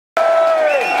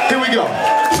we go.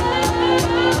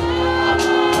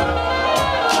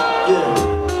 Yeah.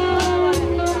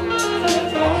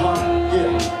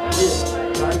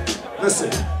 Yeah. Right.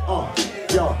 Listen.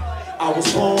 Yo. I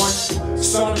was born,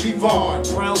 son of Yvonne,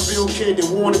 Brownsville kid that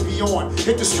wanna be on.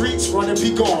 Hit the streets, run and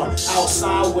be gone.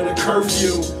 Outside with a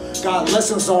curfew. Got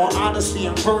lessons on honesty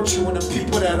and virtue and the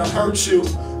people that'll hurt you.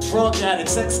 Drug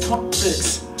addicts,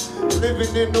 ex-convicts,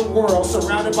 living in the world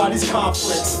surrounded by these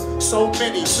conflicts. So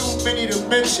many, too many to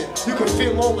mention. You can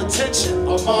feel all the tension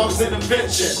of mom's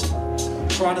intervention.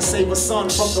 Trying to save a son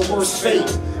from the worst fate.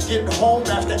 Getting home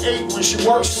after 8 when she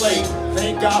works late.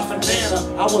 Thank God for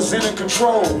Nana, I was in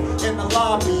control. In the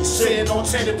lobby, sitting on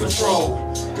tenant patrol.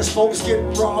 Cause folks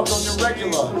getting robbed on the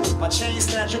regular. My chain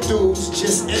snatcher dudes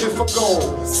just in it for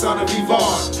gold. Son of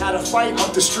Yvonne, had a fight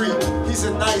up the street. He's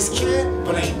a nice kid,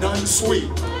 but ain't nothing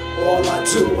sweet. All I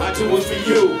do it for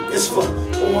you. It's for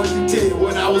all you did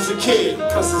when I was a kid.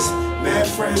 Cause his mad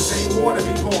friends ain't wanna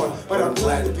be born, but I'm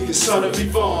glad to be the son of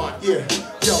Yvonne. Yeah,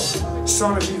 yo,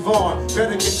 son of Yvonne,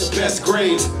 better get the best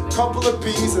grades. Couple of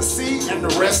B's, a C, and the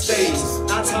rest A's.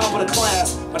 Not top of the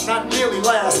class, but not nearly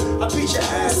last. I beat your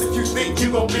ass if you think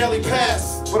you gon' barely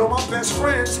pass. But all my best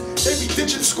friends, they be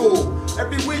ditching school.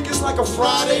 Every week is like a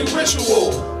Friday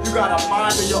ritual. You got a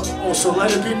mind of your own, so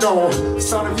let it be known.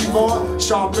 Son of Yvonne,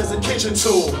 sharp as a kitchen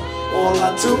tool. All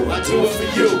I do it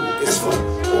for you. It's for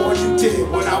all you did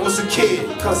when I was a kid.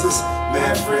 Cause his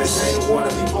mad friends ain't wanna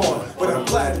be born, but I'm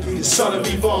glad to be the son of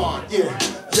Yvonne. Yeah,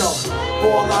 yo,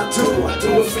 all I do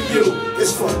it for you.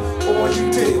 It's for all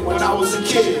you did when I was a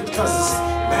kid. Cause his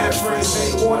mad friends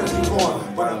ain't wanna be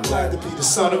born, but I'm glad to be the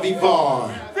son of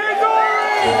Yvonne.